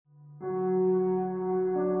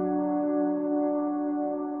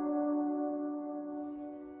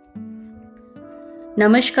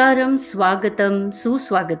Namaskaram, Swagatam,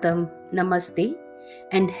 Suswagatam, Namaste,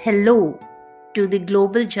 and hello to the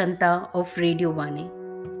global janta of Radio Vani.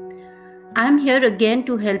 I am here again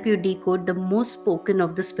to help you decode the most spoken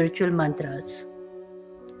of the spiritual mantras.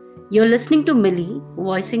 You're listening to Millie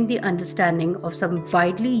voicing the understanding of some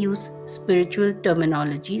widely used spiritual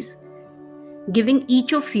terminologies, giving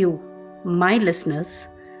each of you, my listeners,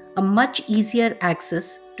 a much easier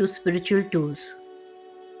access to spiritual tools.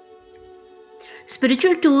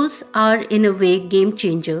 Spiritual tools are, in a way, game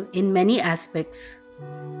changer in many aspects.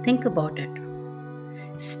 Think about it.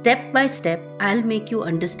 Step by step, I'll make you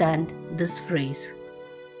understand this phrase.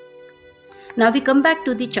 Now we come back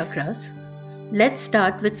to the chakras. Let's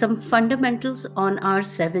start with some fundamentals on our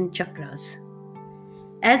 7 chakras.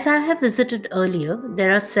 As I have visited earlier,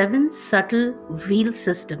 there are 7 subtle wheel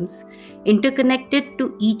systems interconnected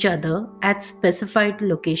to each other at specified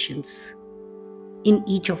locations in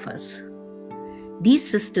each of us. These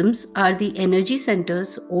systems are the energy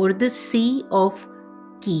centers or the sea of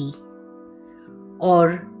Ki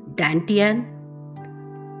or Dantian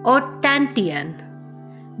or Tantian,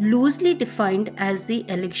 loosely defined as the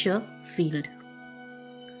elixir field.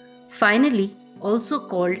 Finally, also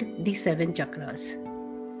called the 7 chakras.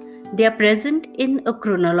 They are present in a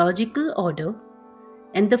chronological order,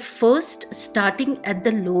 and the first starting at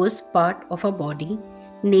the lowest part of our body,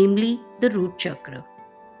 namely the root chakra.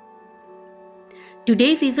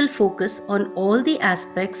 Today we will focus on all the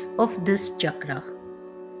aspects of this chakra.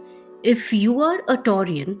 If you are a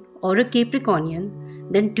Taurian or a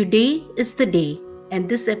Capricornian, then today is the day and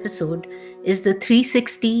this episode is the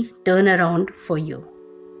 360 turnaround for you.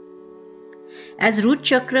 As root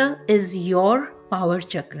chakra is your power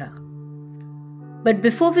chakra. But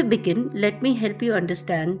before we begin, let me help you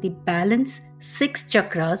understand the balanced 6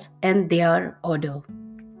 chakras and their order.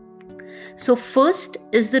 So first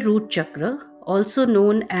is the root chakra, also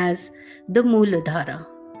known as the Mooladhara.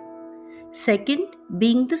 Second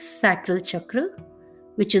being the sacral chakra,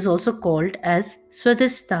 which is also called as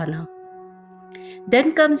Swadhisthana.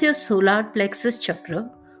 Then comes your solar plexus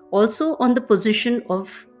chakra, also on the position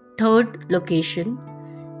of third location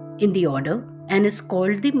in the order and is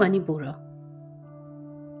called the Manipura.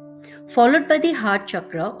 Followed by the heart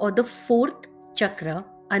chakra or the fourth chakra,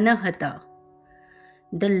 Anahata.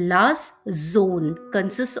 The last zone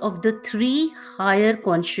consists of the 3 higher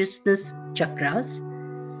consciousness chakras,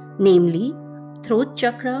 namely throat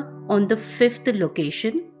chakra on the 5th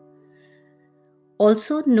location,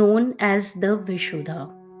 also known as the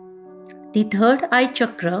Vishuddha. The third eye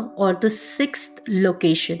chakra or the 6th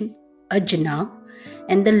location, Ajna,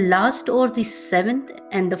 and the last or the 7th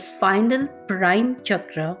and the final prime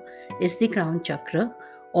chakra is the crown chakra,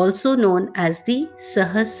 also known as the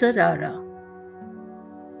Sahasrara.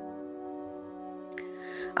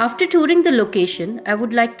 After touring the location, I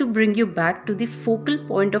would like to bring you back to the focal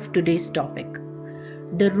point of today's topic,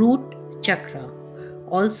 the root chakra,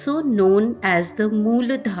 also known as the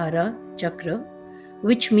Mooladhara chakra,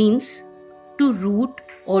 which means to root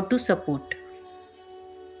or to support.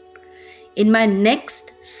 In my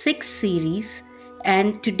next 6 series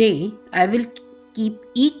and today, I will keep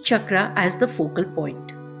each chakra as the focal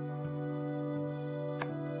point.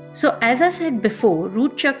 So as I said before,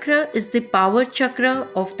 root chakra is the power chakra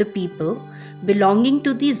of the people belonging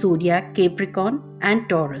to the zodiac Capricorn and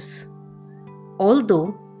Taurus.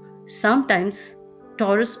 Although sometimes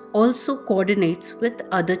Taurus also coordinates with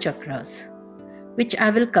other chakras, which I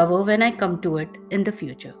will cover when I come to it in the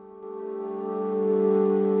future.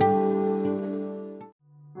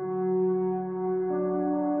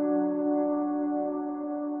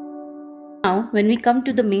 Now, when we come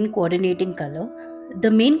to the main coordinating color, the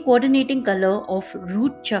main coordinating color of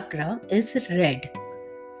root chakra is red.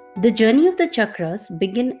 The journey of the chakras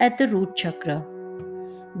begin at the root chakra,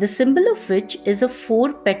 the symbol of which is a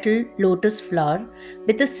 4-petal lotus flower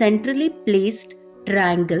with a centrally placed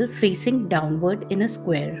triangle facing downward in a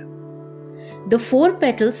square. The 4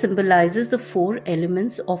 petals symbolizes the 4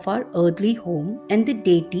 elements of our earthly home, and the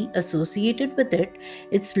deity associated with it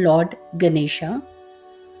is Lord Ganesha,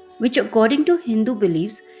 which according to Hindu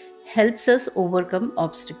beliefs helps us overcome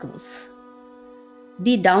obstacles.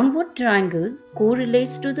 The downward triangle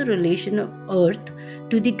correlates to the relation of earth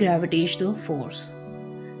to the gravitational force.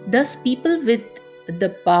 Thus, people with the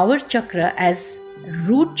power chakra as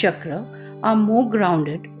root chakra are more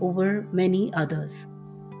grounded over many others.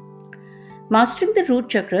 Mastering the root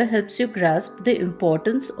chakra helps you grasp the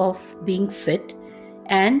importance of being fit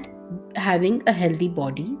and having a healthy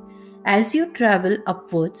body as you travel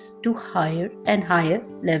upwards to higher and higher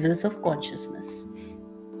levels of consciousness.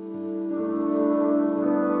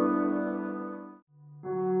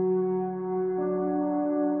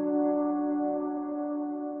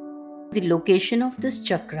 The location of this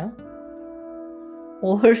chakra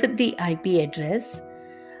or the IP address.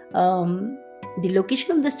 Um, the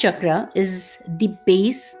location of this chakra is the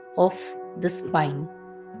base of the spine.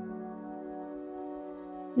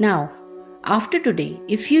 Now, after today,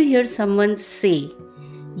 if you hear someone say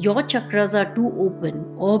your chakras are too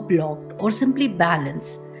open or blocked or simply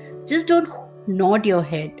balanced, just don't nod your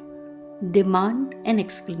head. Demand an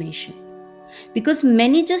explanation. Because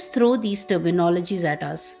many just throw these terminologies at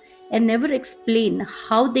us and never explain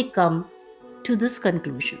how they come to this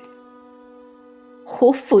conclusion.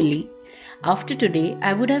 Hopefully, after today,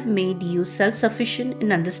 I would have made you self sufficient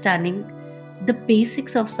in understanding the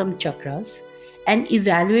basics of some chakras and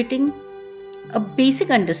evaluating a basic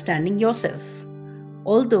understanding yourself.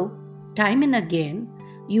 Although, time and again,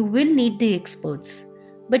 you will need the experts,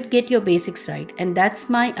 but get your basics right, and that's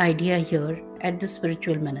my idea here at the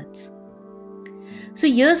Spiritual Minutes. So,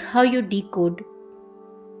 here's how you decode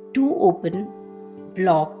two open,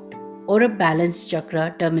 blocked, or a balanced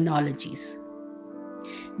chakra terminologies.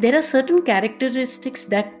 There are certain characteristics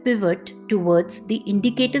that pivot towards the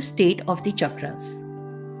indicative state of the chakras.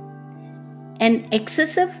 An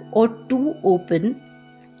excessive or too open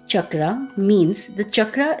chakra means the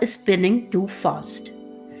chakra is spinning too fast.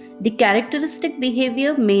 The characteristic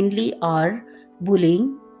behavior mainly are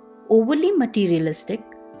bullying, overly materialistic,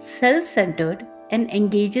 self-centered, and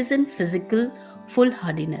engages in physical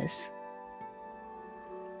foolhardiness.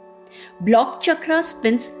 Blocked chakra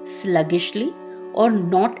spins sluggishly or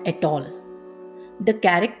not at all. The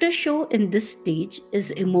character show in this stage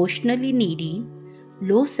is emotionally needy,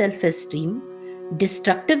 low self-esteem,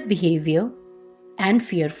 destructive behavior, and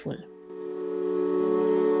fearful.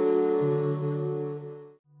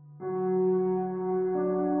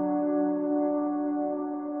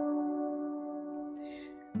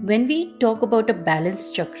 When we talk about a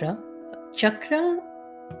balanced chakra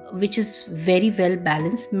which is very well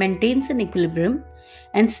balanced maintains an equilibrium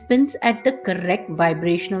and spins at the correct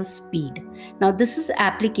vibrational speed. Now, this is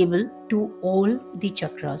applicable to all the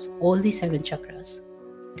chakras, all the 7 chakras.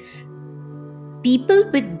 People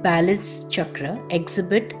with balanced chakra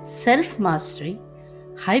exhibit self-mastery,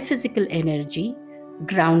 high physical energy,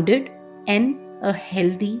 grounded, and a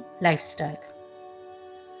healthy lifestyle.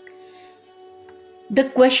 The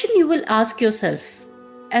question you will ask yourself,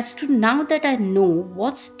 as to now that I know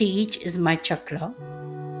what stage is my chakra,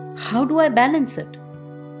 how do I balance it?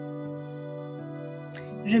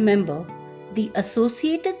 Remember, the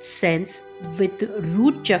associated sense with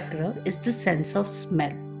root chakra is the sense of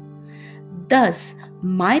smell. Thus,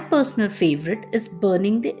 my personal favorite is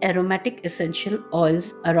burning the aromatic essential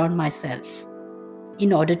oils around myself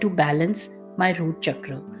in order to balance my root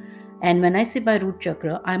chakra. And when I say my root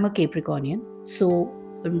chakra, I'm a Capricornian, so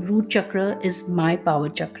root chakra is my power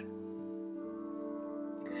chakra.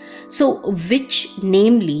 So, which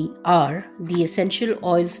namely are the essential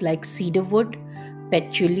oils like cedarwood,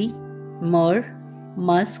 patchouli, myrrh,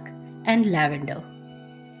 musk, and lavender.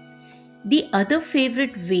 The other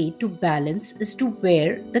favorite way to balance is to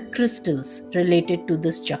wear the crystals related to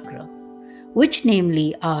this chakra, which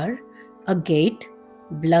namely are agate,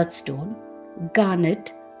 bloodstone,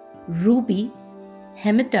 garnet, ruby,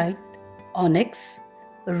 hematite, onyx,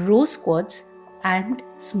 rose quartz, and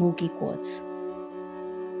smoky quartz.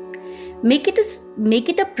 Make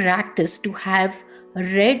it a practice to have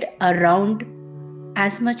red around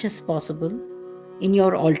as much as possible in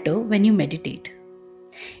your altar when you meditate.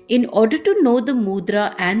 In order to know the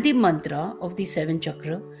mudra and the mantra of the 7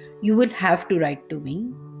 chakra, you will have to write to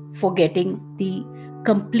me for getting the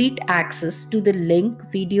complete access to the link,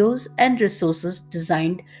 videos, and resources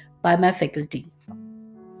designed by my faculty.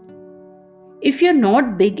 If you're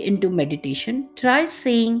not big into meditation, try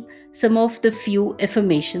saying some of the few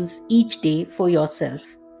affirmations each day for yourself.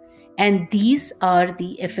 And these are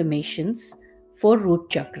the affirmations for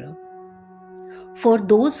root chakra. For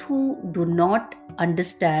those who do not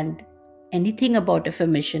understand anything about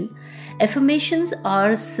affirmations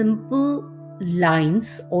are simple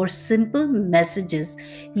lines or simple messages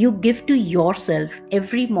you give to yourself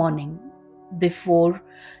every morning before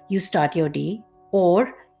you start your day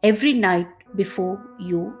or every night before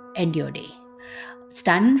you end your day.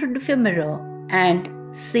 Stand in front of your mirror and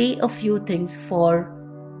say a few things for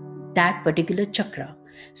that particular chakra.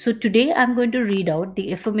 So today I'm going to read out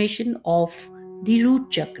the affirmation of the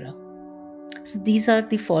root chakra. So these are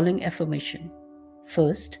the following affirmation.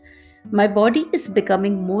 First, my body is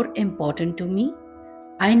becoming more important to me.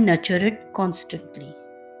 I nurture it constantly.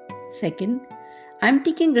 Second, I'm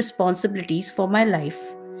taking responsibilities for my life.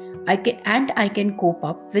 I can cope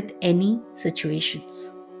up with any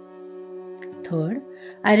situations. Third,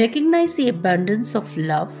 I recognize the abundance of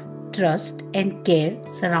love trust, and care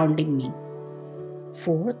surrounding me.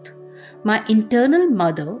 Fourth, my internal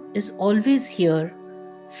mother is always here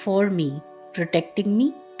for me, protecting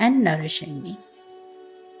me and nourishing me.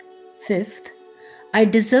 Fifth, I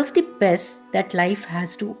deserve the best that life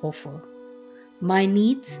has to offer. My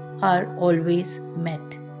needs are always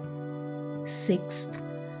met. Sixth,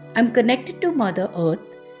 I'm connected to Mother Earth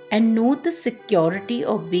and know the security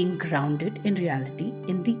of being grounded in reality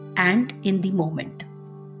in the moment.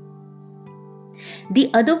 The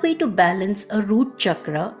other way to balance a root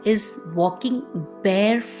chakra is walking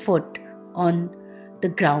barefoot on the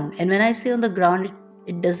ground. And when I say on the ground,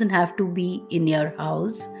 it doesn't have to be in your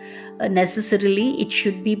house necessarily. It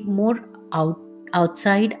should be more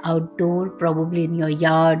outside, outdoor, probably in your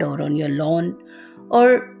yard or on your lawn,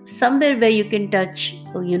 or somewhere where you can touch,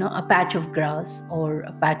 a patch of grass or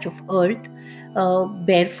a patch of earth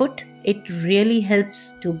barefoot. It really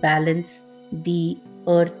helps to balance the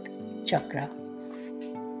earth chakra.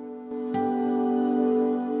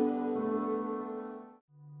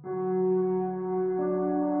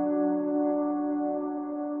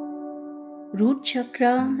 Root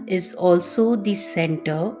chakra is also the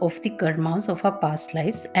center of the karmas of our past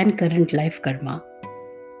lives and current life karma.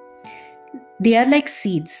 They are like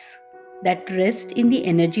seeds that rest in the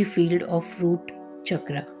energy field of root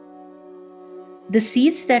chakra. The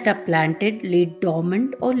seeds that are planted lay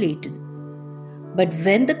dormant or latent. But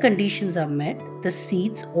when the conditions are met, the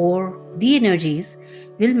seeds or the energies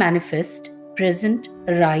will manifest, present,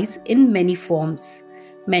 arise in many forms: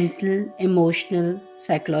 mental, emotional,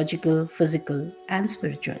 psychological, physical, and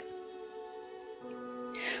spiritual.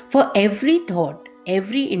 For every thought,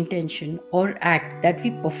 every intention or act that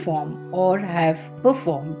we perform or have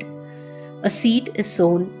performed, a seed is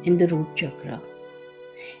sown in the root chakra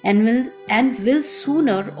and will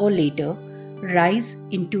sooner or later rise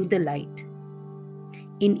into the light.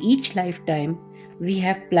 In each lifetime, we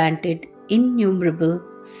have planted innumerable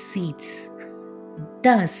seeds.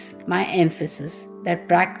 Thus, my emphasis that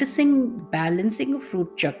practicing balancing of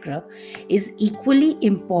root chakra is equally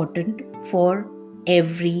important for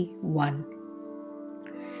everyone.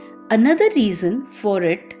 Another reason for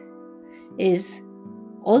it is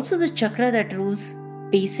also the chakra that rules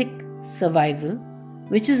basic survival,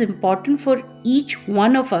 which is important for each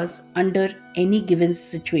one of us under any given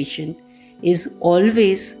situation, is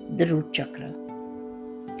always the root chakra.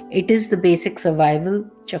 It is the basic survival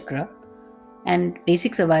chakra, and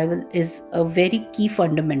basic survival is a very key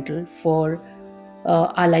fundamental for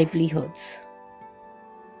our livelihoods.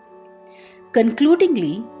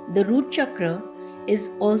 Concludingly, the root chakra is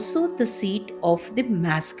also the seat of the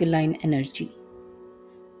masculine energy.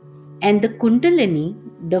 And the Kundalini,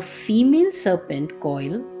 the female serpent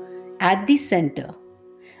coil at the center,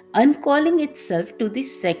 uncoiling itself to the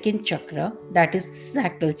second chakra, that is the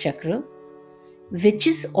sacral chakra, which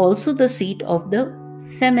is also the seat of the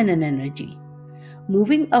feminine energy,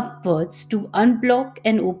 moving upwards to unblock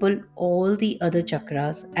and open all the other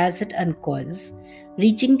chakras as it uncoils,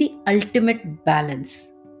 reaching the ultimate balance.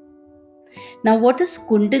 Now, what is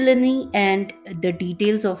Kundalini and the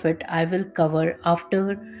details of it, I will cover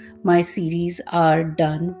after my series are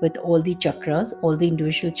done with all the chakras, all the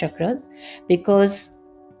individual chakras, because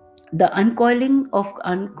the uncoiling of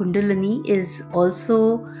Kundalini is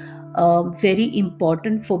also very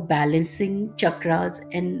important for balancing chakras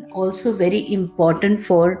and also very important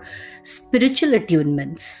for spiritual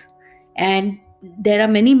attunements. And there are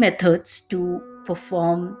many methods to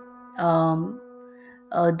perform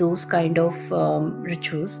those kind of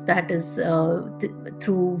rituals, that is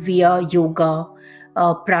through via yoga,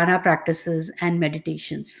 prana practices and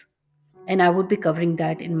meditations, and I would be covering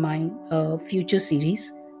that in my future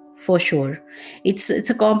series for sure. It's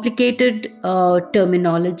a complicated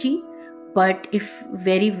terminology, but if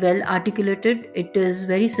very well articulated, it is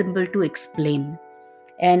very simple to explain,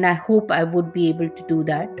 and I hope I would be able to do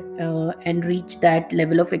that and reach that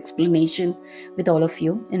level of explanation with all of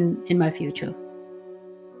you in my future.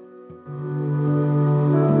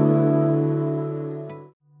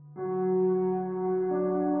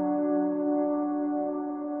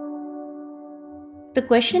 The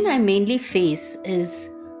question I mainly face is,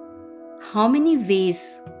 how many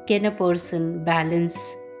ways can a person balance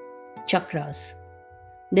chakras?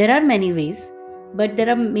 There are many ways, but there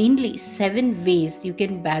are mainly 7 ways you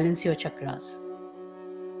can balance your chakras: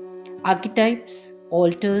 archetypes,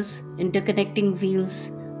 altars, interconnecting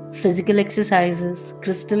wheels, physical exercises,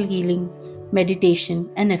 crystal healing, meditation,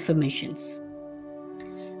 and affirmations.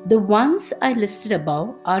 The ones I listed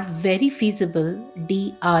above are very feasible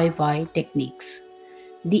DIY techniques.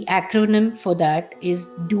 The acronym for that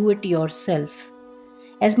is do it yourself.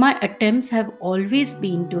 as my attempts have always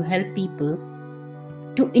been to help people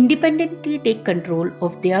to independently take control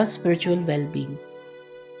of their spiritual well being.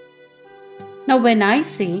 Now, when I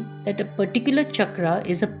say that a particular chakra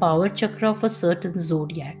is a power chakra of a certain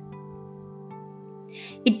zodiac,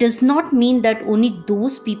 it does not mean that only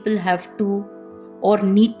those people have to or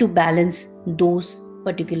need to balance those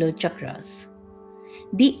particular chakras.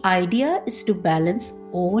 The idea is to balance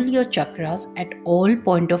all your chakras at all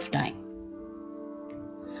point of time.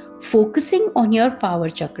 Focusing on your power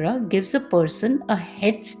chakra gives a person a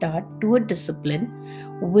head start to a discipline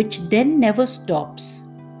which then never stops.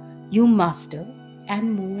 You master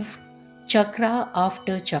and move chakra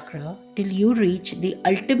after chakra till you reach the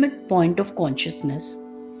ultimate point of consciousness,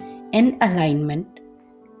 an alignment,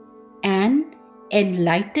 an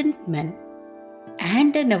enlightenment,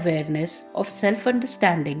 and an awareness of self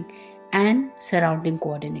understanding and surrounding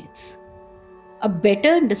coordinates. A better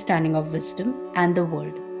understanding of wisdom and the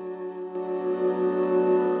world.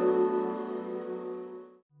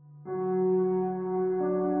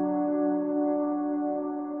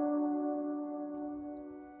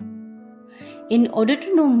 In order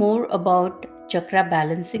to know more about chakra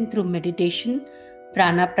balancing through meditation,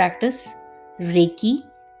 prana practice, Reiki,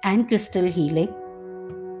 and crystal healing,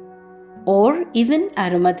 or even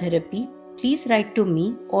aromatherapy, please write to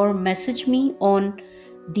me or message me on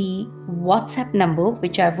the WhatsApp number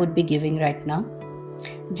which I would be giving right now.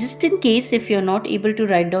 Just in case if you're not able to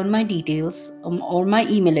write down my details or my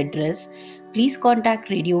email address, please contact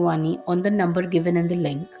Radio Vani on the number given in the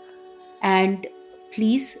link, and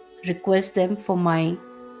please request them for my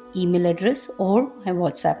email address or my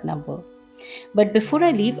WhatsApp number. But before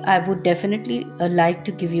I leave, I would definitely like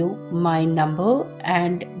to give you my number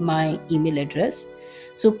and my email address.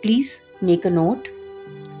 So please make a note.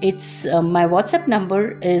 It's my WhatsApp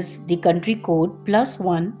number is the country code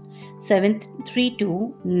 +1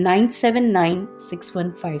 732 979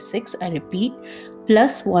 6156. I repeat,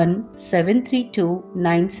 +1 732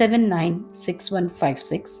 979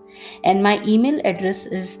 6156. And my email address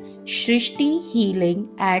is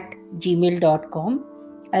shrishtihealing@gmail.com.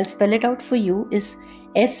 I'll spell it out for you. Is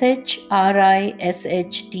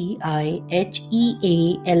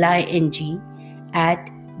SHRISHTIHEALING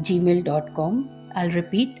 @gmail.com. I'll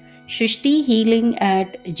repeat,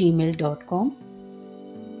 shrishtihealing@gmail.com,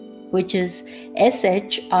 which is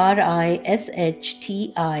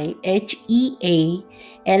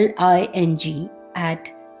SHRISHTIHEALING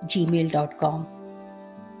 @gmail.com.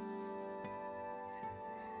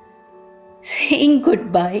 Saying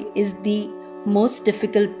goodbye is the most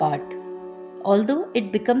difficult part, although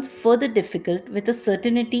it becomes further difficult with a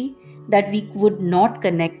certainty that we would not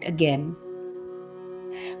connect again.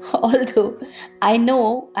 Although I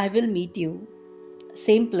know I will meet you,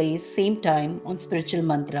 same place, same time on Spiritual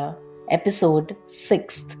Mantra, episode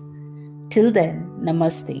 6th. Till then,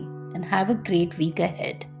 namaste and have a great week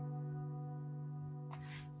ahead.